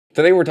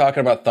Today we're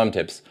talking about thumb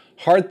tips.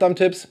 Hard thumb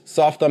tips,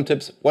 soft thumb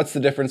tips, what's the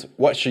difference,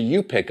 what should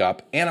you pick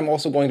up, and I'm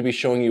also going to be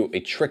showing you a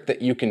trick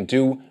that you can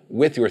do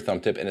with your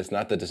thumb tip, and it's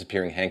not the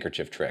disappearing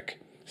handkerchief trick.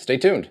 Stay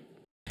tuned.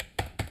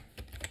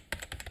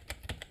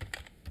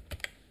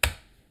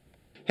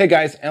 Hey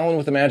guys, Alan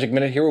with the Magic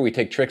Minute here, where we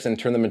take tricks and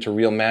turn them into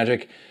real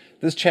magic.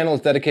 This channel is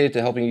dedicated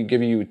to helping you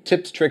give you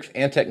tips, tricks,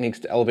 and techniques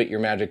to elevate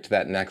your magic to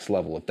that next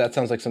level. If that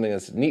sounds like something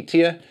that's neat to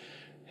you,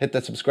 hit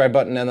that subscribe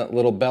button and that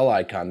little bell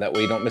icon. That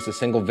way you don't miss a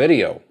single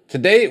video.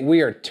 Today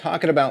we are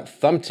talking about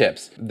thumb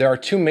tips. There are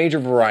two major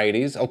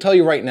varieties. I'll tell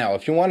you right now,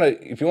 if you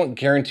want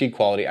guaranteed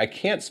quality, I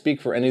can't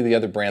speak for any of the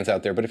other brands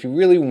out there, but if you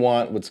really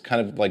want what's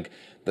kind of like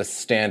the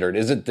standard,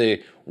 is it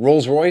the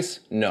Rolls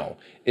Royce? No.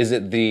 Is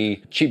it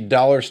the cheap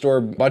dollar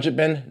store budget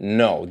bin?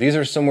 No. These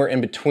are somewhere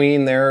in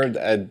between there.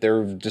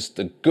 They're just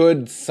a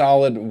good,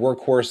 solid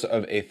workhorse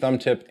of a thumb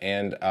tip,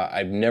 and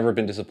I've never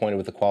been disappointed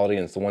with the quality,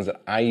 and it's the ones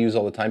that I use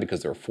all the time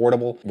because they're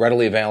affordable,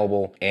 readily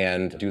available,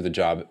 and do the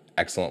job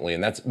excellently.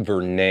 And that's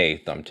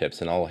Vernay thumb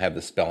tips, and I'll have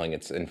the spelling.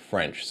 It's in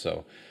French,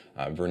 so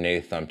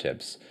Vernay thumb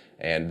tips.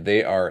 And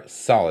they are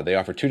solid. They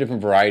offer two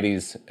different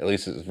varieties, at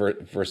least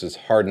versus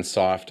hard and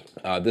soft.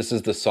 This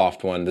is the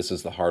soft one, this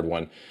is the hard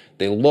one.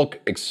 They look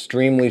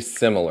extremely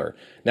similar.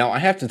 Now I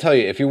have to tell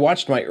you, if you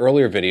watched my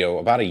earlier video,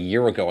 about a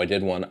year ago I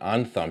did one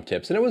on thumb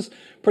tips, and it was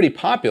pretty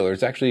popular.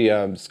 It's actually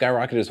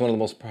skyrocketed as one of the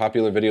most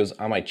popular videos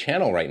on my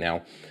channel right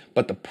now.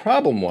 But the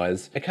problem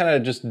was, I kind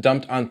of just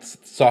dumped on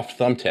soft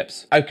thumb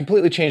tips. I've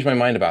completely changed my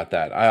mind about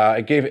that.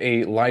 I gave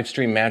a live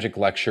stream magic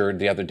lecture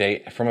the other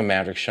day from a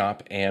magic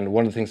shop, and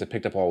one of the things I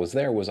picked up while I was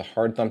there was a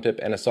hard thumb tip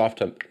and a soft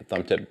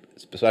thumb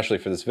tip, especially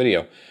for this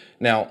video.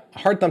 Now, a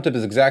hard thumb tip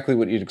is exactly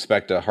what you'd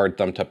expect a hard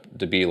thumb tip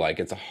to be like.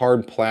 It's a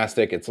hard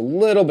plastic, it's a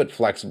little bit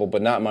flexible,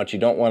 but not much. You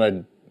don't want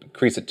to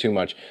crease it too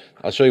much.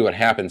 I'll show you what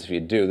happens if you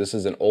do. This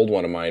is an old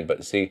one of mine,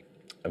 but see,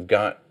 I've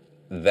got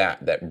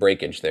that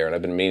breakage there, and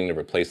I've been meaning to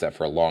replace that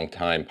for a long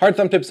time. Hard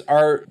thumb tips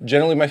are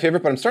generally my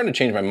favorite, but I'm starting to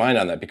change my mind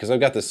on that because I've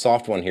got this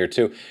soft one here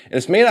too. And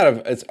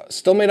it's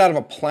still made out of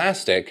a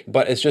plastic,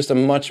 but it's just a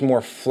much more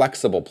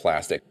flexible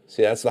plastic.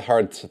 See, that's the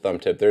hard thumb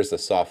tip, there's the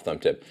soft thumb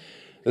tip.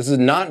 This is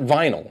not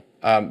vinyl.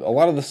 A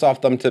lot of the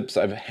soft thumb tips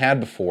I've had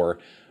before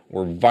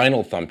were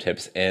vinyl thumb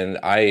tips, and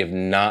I have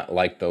not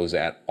liked those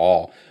at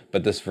all.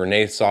 But this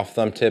Vernay soft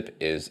thumb tip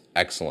is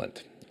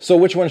excellent. So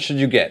which one should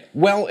you get?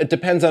 Well, it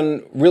depends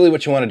on really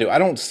what you want to do. I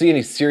don't see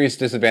any serious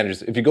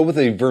disadvantages. If you go with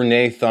a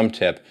Vernay thumb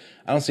tip,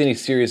 I don't see any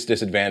serious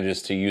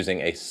disadvantages to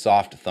using a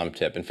soft thumb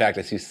tip. In fact,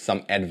 I see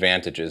some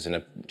advantages, and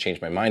I've changed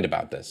my mind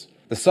about this.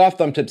 The soft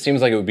thumb tip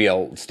seems like it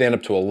would stand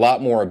up to a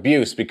lot more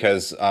abuse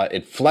because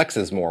it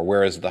flexes more,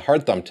 whereas the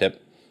hard thumb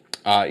tip,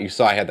 you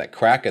saw I had that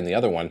crack in the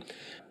other one.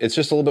 It's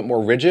just a little bit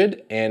more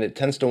rigid, and it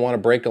tends to want to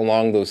break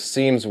along those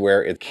seams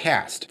where it's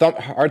cast.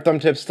 Hard thumb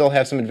tips still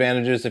have some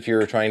advantages if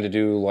you're trying to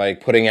do like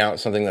putting out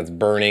something that's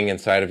burning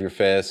inside of your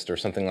fist or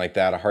something like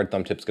that. A hard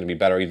thumb tip's going to be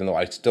better, even though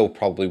I still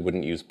probably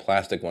wouldn't use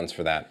plastic ones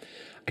for that.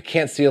 I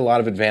can't see a lot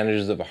of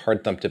advantages of a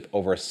hard thumb tip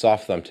over a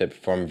soft thumb tip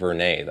from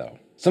Vernay though.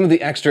 Some of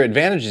the extra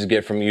advantages you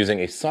get from using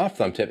a soft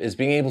thumb tip is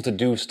being able to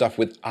do stuff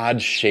with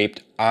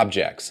odd-shaped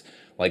objects.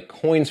 Like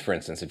coins, for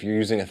instance. If you're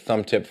using a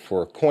thumb tip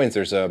for coins,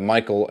 there's a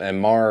Michael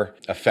Mar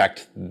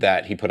effect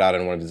that he put out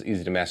in one of his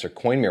Easy to Master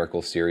Coin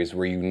Miracle series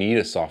where you need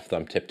a soft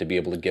thumb tip to be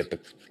able to get the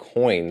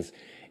coins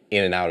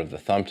in and out of the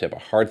thumb tip. A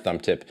hard thumb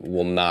tip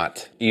will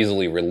not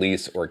easily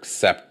release or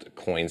accept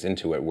coins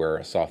into it, where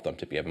a soft thumb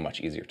tip you have a much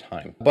easier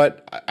time.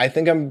 But I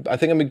think I'm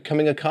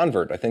becoming a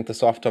convert. I think the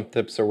soft thumb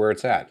tips are where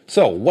it's at.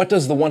 So what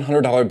does the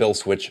 $100 bill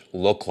switch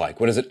look like?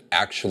 What does it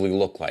actually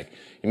look like?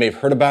 You may have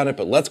heard about it,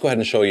 but let's go ahead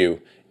and show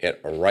you it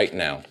right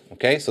now.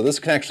 Okay, so this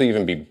can actually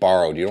even be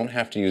borrowed. You don't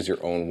have to use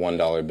your own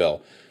 $1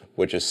 bill,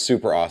 which is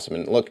super awesome.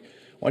 And look, I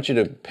want you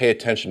to pay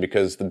attention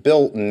because the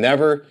bill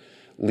never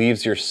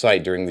leaves your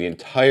sight during the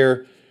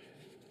entire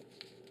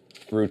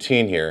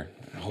routine here.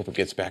 I hope it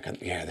gets back on.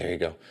 Yeah, there you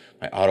go.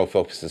 My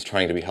autofocus is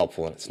trying to be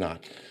helpful and it's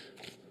not.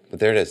 But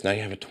there it is. Now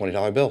you have a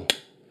 $20 bill.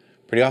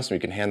 Pretty awesome. You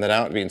can hand that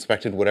out and be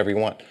inspected, whatever you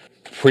want.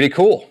 Pretty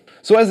cool.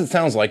 So as it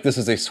sounds like, this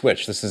is a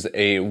switch. This is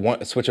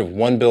a switch of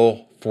one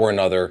bill for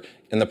another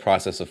in the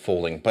process of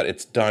folding, but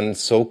it's done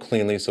so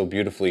cleanly, so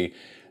beautifully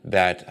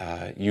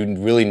that you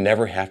really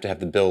never have to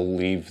have the bill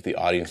leave the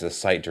audience's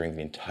sight during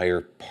the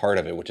entire part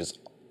of it, which is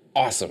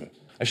awesome.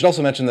 I should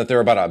also mention that there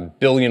are about 1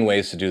 billion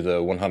ways to do the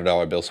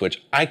 $100 bill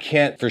switch. I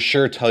can't for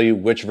sure tell you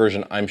which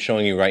version I'm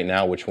showing you right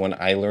now, which one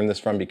I learned this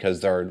from,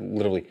 because there are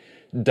literally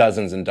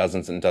dozens and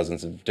dozens and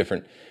dozens of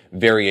different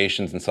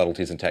variations and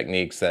subtleties and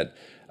techniques that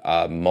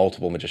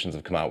multiple magicians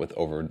have come out with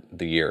over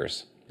the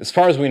years. As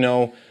far as we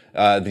know,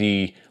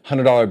 the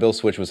 $100 bill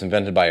switch was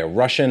invented by a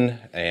Russian,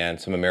 and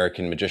some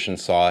American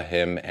magicians saw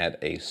him at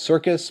a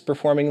circus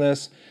performing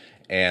this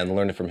and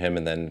learned it from him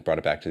and then brought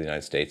it back to the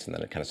United States, and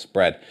then it kind of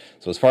spread.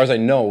 So as far as I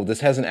know, this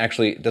doesn't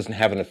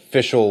have an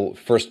official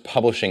first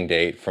publishing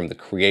date from the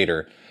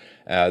creator.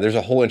 There's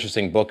a whole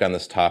interesting book on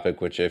this topic,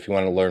 which if you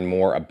want to learn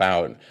more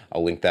about,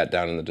 I'll link that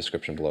down in the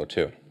description below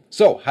too.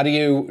 So how do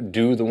you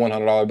do the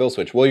 $100 bill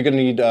switch? Well, you're going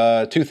to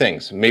need two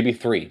things, maybe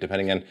three,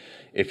 depending on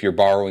if you're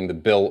borrowing the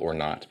bill or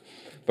not.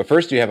 But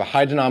first, you have a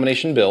high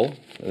denomination bill.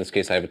 In this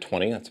case, I have a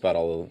 20. That's about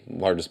all the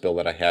largest bill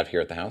that I have here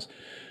at the house.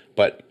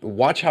 But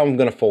watch how I'm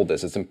going to fold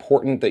this. It's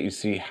important that you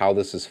see how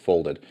this is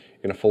folded.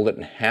 You're going to fold it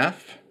in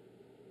half.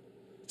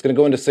 It's going to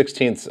go into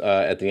 16ths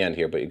at the end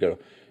here, but you go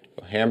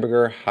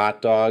hamburger,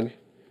 hot dog,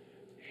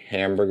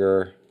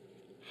 hamburger,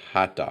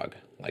 hot dog,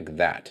 like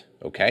that,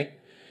 okay?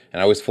 And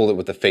I always fold it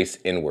with the face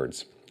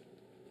inwards.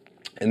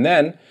 And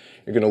then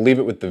you're going to leave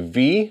it with the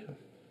V.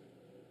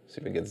 See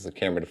if I can get the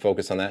camera to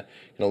focus on that.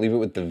 You're going to leave it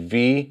with the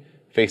V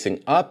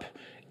facing up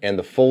and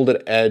the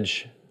folded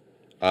edge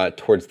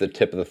towards the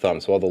tip of the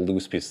thumb. So all the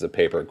loose pieces of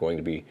paper are going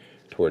to be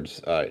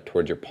towards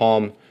your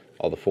palm.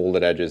 All the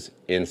folded edges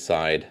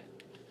inside.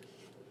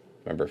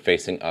 Remember,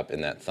 facing up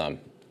in that thumb.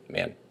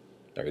 Man,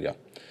 there we go.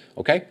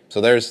 Okay,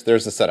 so there's the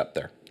setup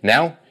there.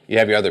 Now you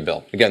have your other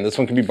bill. Again, this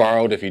one can be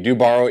borrowed. If you do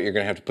borrow it, you're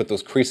going to have to put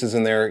those creases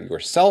in there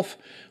yourself,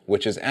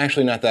 which is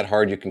actually not that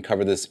hard. You can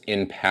cover this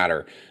in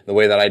patter. The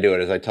way that I do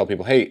it is I tell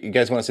people, hey, you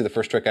guys want to see the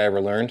first trick I ever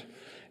learned?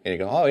 And you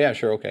go, oh yeah,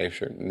 sure, okay,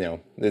 sure. You know,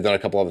 they've done a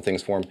couple other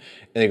things for them.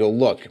 And they go,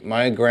 look,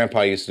 my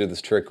grandpa used to do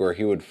this trick where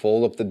he would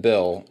fold up the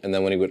bill, and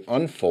then when he would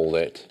unfold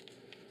it,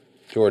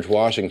 George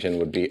Washington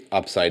would be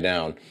upside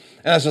down.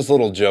 And that's just a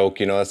little joke,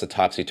 you know, that's a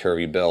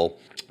topsy-turvy bill.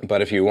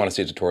 But if you want to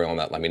see a tutorial on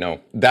that, let me know.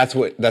 That's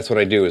what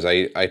I do is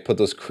I put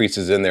those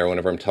creases in there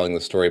whenever I'm telling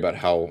the story about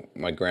how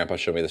my grandpa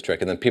showed me this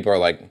trick. And then people are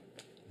like,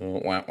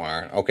 oh, wah,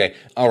 wah. Okay,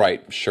 all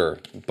right, sure.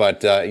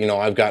 But, you know,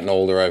 I've gotten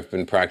older. I've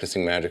been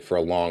practicing magic for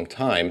a long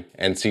time.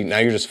 And see, now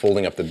you're just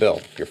folding up the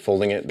bill. You're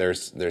folding it.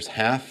 There's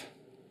half,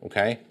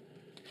 okay?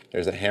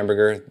 There's a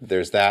hamburger.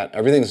 There's that.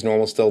 Everything's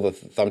normal still. The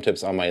thumb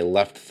tip's on my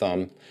left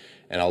thumb.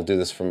 And I'll do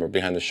this from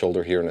behind the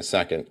shoulder here in a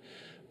second.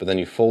 But then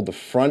you fold the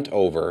front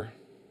over,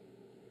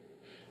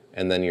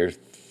 and then your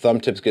thumb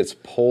tips gets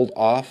pulled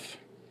off,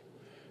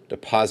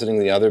 depositing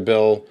the other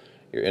bill.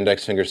 Your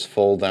index fingers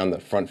fold down the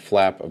front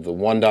flap of the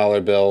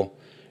 $1 bill,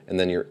 and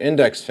then your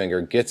index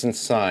finger gets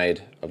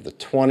inside of the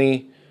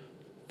 20,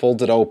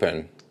 folds it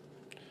open,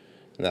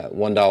 and that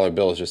 $1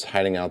 bill is just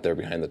hiding out there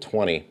behind the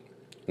 20.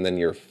 And then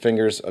your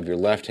fingers of your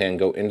left hand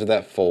go into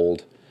that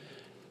fold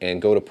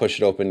and go to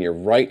push it open. Your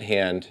right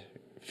hand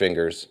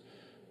fingers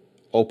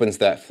opens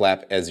that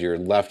flap as your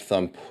left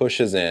thumb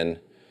pushes in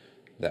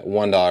that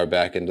 $1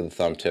 back into the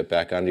thumb tip,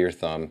 back onto your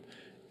thumb,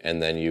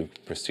 and then you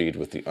proceed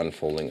with the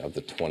unfolding of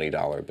the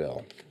 $20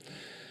 bill.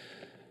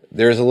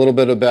 There's a little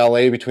bit of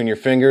ballet between your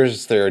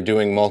fingers. They're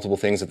doing multiple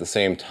things at the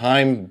same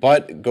time,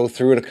 but go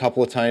through it a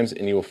couple of times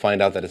and you will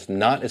find out that it's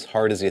not as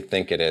hard as you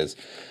think it is.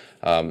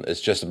 It's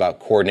just about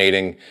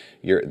coordinating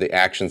the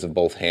actions of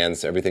both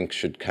hands. Everything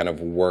should kind of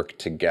work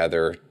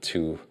together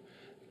to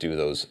do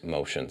those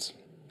motions.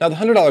 Now, the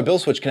 $100 bill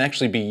switch can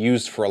actually be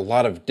used for a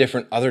lot of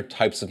different other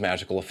types of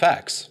magical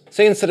effects.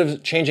 Say instead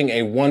of changing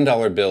a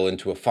 $1 bill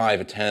into a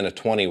 5, a 10, a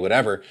 20,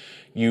 whatever,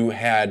 you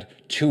had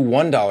two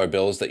 $1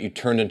 bills that you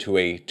turned into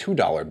a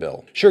 $2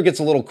 bill. Sure, it gets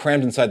a little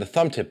crammed inside the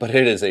thumb tip, but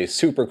it is a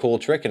super cool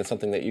trick and it's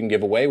something that you can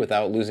give away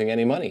without losing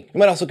any money. You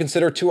might also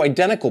consider two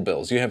identical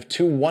bills. You have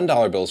two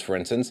 $1 bills, for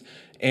instance,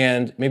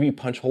 and maybe you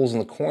punch holes in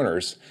the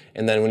corners,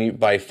 and then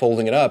by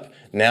folding it up,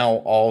 now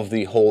all of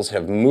the holes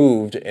have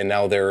moved and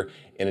now they're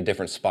in a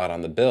different spot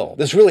on the bill.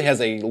 This really has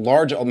a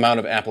large amount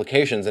of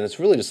applications and it's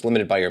really just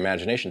limited by your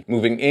imagination.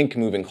 Moving ink,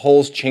 moving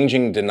holes,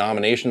 changing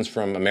denominations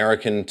from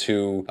American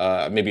to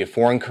maybe a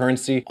foreign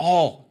currency,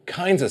 all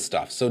kinds of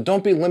stuff. So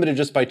don't be limited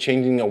just by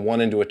changing a 1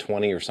 into a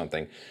 20 or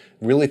something.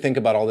 Really think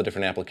about all the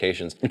different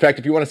applications. In fact,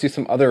 if you want to see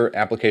some other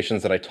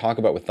applications that I talk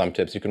about with thumb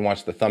tips, you can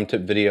watch the thumb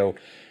tip video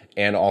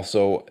and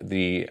also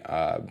the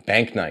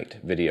bank night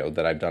video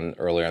that I've done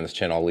earlier on this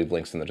channel. I'll leave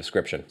links in the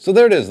description. So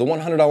there it is, the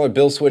 $100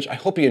 bill switch. I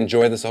hope you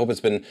enjoy this. I hope it's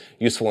been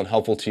useful and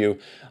helpful to you.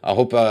 I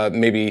hope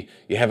maybe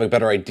you have a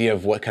better idea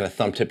of what kind of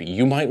thumb tip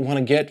you might want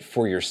to get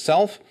for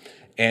yourself.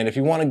 And if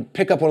you want to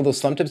pick up one of those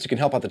thumb tips, you can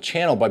help out the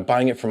channel by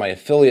buying it from my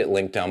affiliate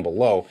link down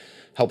below.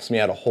 Helps me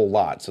out a whole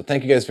lot. So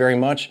thank you guys very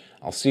much.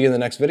 I'll see you in the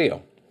next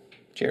video.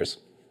 Cheers.